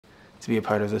to be a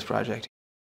part of this project.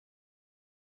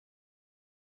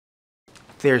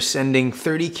 They're sending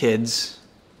 30 kids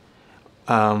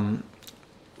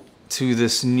to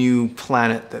this new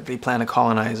planet that they plan to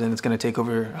colonize, and it's going to take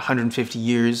over 150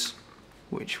 years,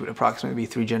 which would approximately be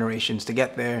 3 generations to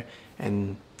get there.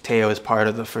 And Teo is part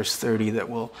of the first 30 that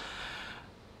will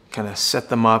kind of set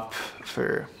them up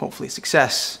for hopefully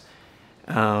success.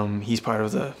 He's part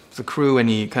of the crew, and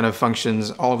he kind of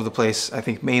functions all over the place. I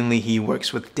think mainly he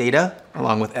works with Data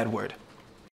along with Edward.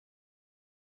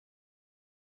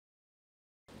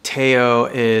 Teo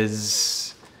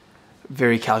is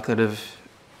very calculative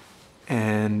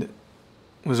and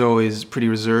was always pretty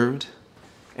reserved.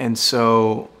 And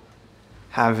so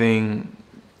having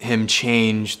him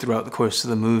change throughout the course of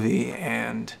the movie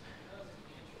and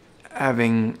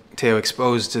having Teo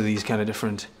exposed to these kind of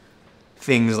different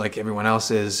things like everyone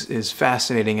else is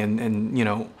fascinating. And you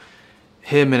know,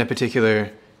 him in a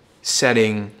particular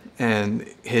setting and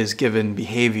his given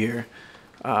behavior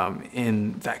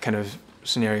in that kind of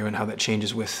scenario and how that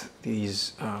changes with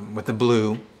these with the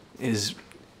blue is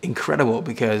incredible,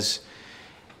 because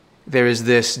there is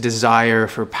this desire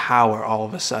for power all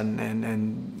of a sudden,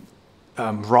 and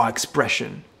raw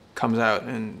expression comes out,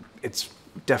 and it's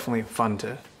definitely fun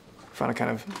to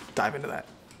kind of dive into that.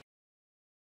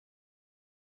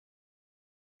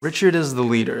 Richard is the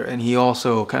leader, and he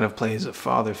also kind of plays a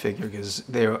father figure, because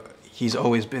he's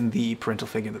always been the parental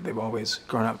figure that they've always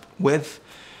grown up with.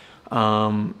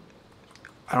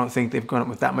 I don't think they've grown up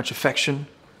with that much affection,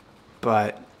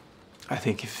 but I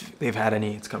think if they've had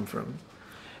any, it's come from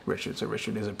Richard. So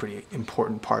Richard is a pretty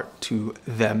important part to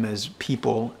them as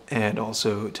people, and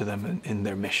also to them in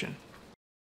their mission.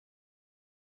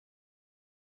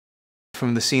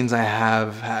 From the scenes I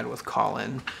have had with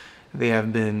Colin, they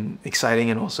have been exciting,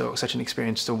 and also such an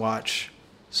experience to watch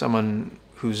someone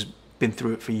who's been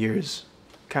through it for years,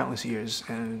 countless years,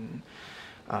 and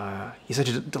he's such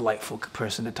a delightful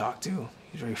person to talk to.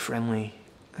 He's very friendly,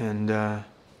 and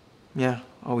yeah,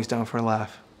 always down for a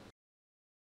laugh.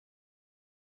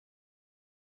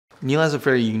 Neil has a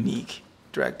very unique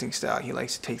directing style. He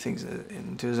likes to take things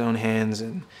into his own hands,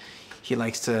 and he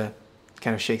likes to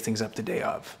kind of shake things up the day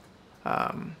of.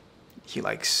 He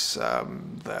likes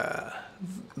the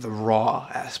raw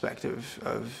aspect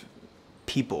of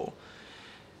people.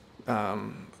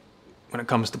 When it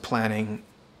comes to planning,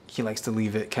 he likes to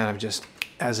leave it kind of just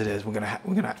as it is. We're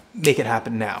gonna make it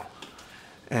happen now.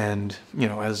 And you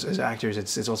know, as actors,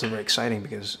 it's also very exciting,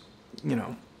 because you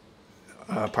know,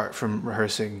 apart from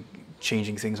rehearsing,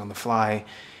 changing things on the fly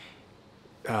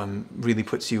really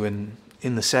puts you in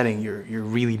the setting. You're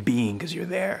really being, because you're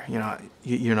there.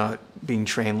 You're not being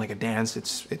trained like a dance.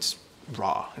 It's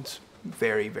raw. It's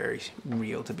very, very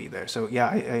real to be there. So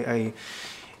yeah,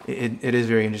 it is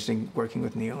very interesting working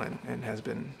with Neil, and has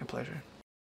been a pleasure.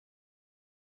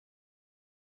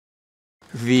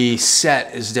 The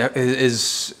set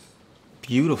is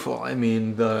beautiful. I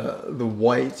mean, the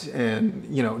white, and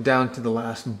you know, down to the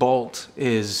last bolt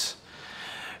is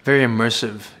very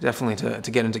immersive. Definitely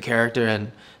to get into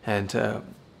character and to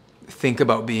think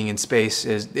about being in space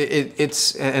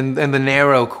and the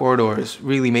narrow corridors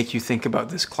really make you think about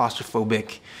this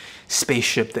claustrophobic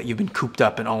spaceship that you've been cooped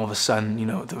up, and all of a sudden, you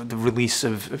know, the release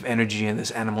of energy and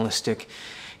this animalistic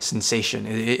sensation.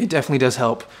 It definitely does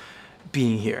help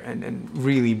being here and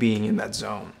really being in that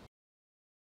zone.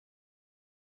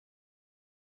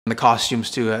 And the costumes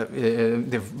too,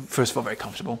 they're first of all very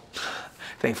comfortable,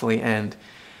 thankfully, and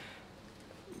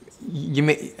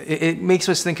it makes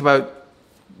us think about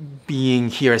being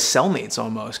here as cellmates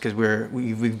almost, because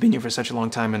we've been here for such a long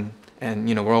time, and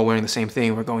you know, we're all wearing the same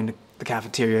thing. We're going to the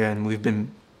cafeteria, and we've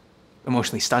been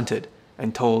emotionally stunted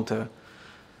and told to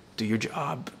do your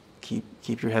job, keep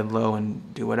your head low,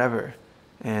 and do whatever.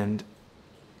 And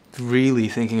really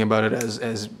thinking about it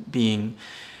as being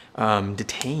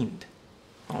detained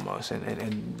almost,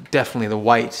 and definitely the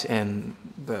white and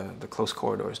the close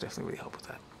corridors definitely really help with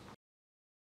that.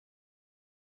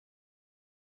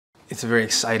 It's a very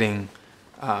exciting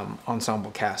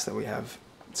ensemble cast that we have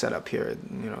set up here.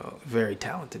 You know, very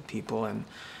talented people, and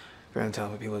very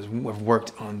talented people who have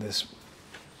worked on this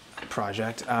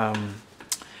project.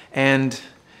 And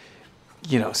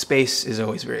you know, space is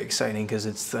always very exciting, because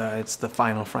it's the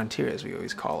final frontier, as we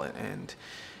always call it, and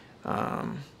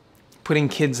putting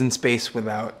kids in space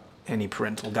without any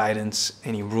parental guidance,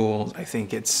 any rules, I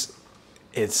think it's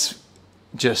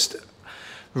just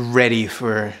ready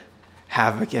for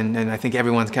havoc, and I think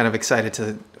everyone's kind of excited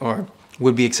to, or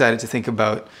would be excited to think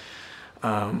about.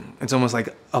 It's almost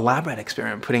like a lab rat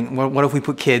experiment. What if we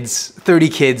put 30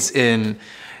 kids in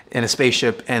a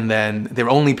spaceship, and then their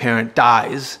only parent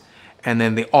dies, and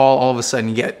then they all of a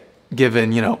sudden get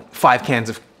given, 5 cans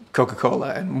of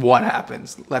Coca-Cola, and what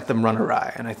happens? Let them run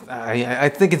awry. And I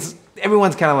think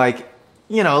everyone's kind of like,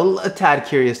 a tad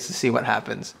curious to see what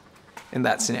happens in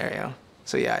that scenario.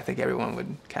 So yeah, I think everyone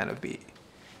would kind of be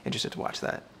interested to watch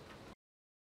that.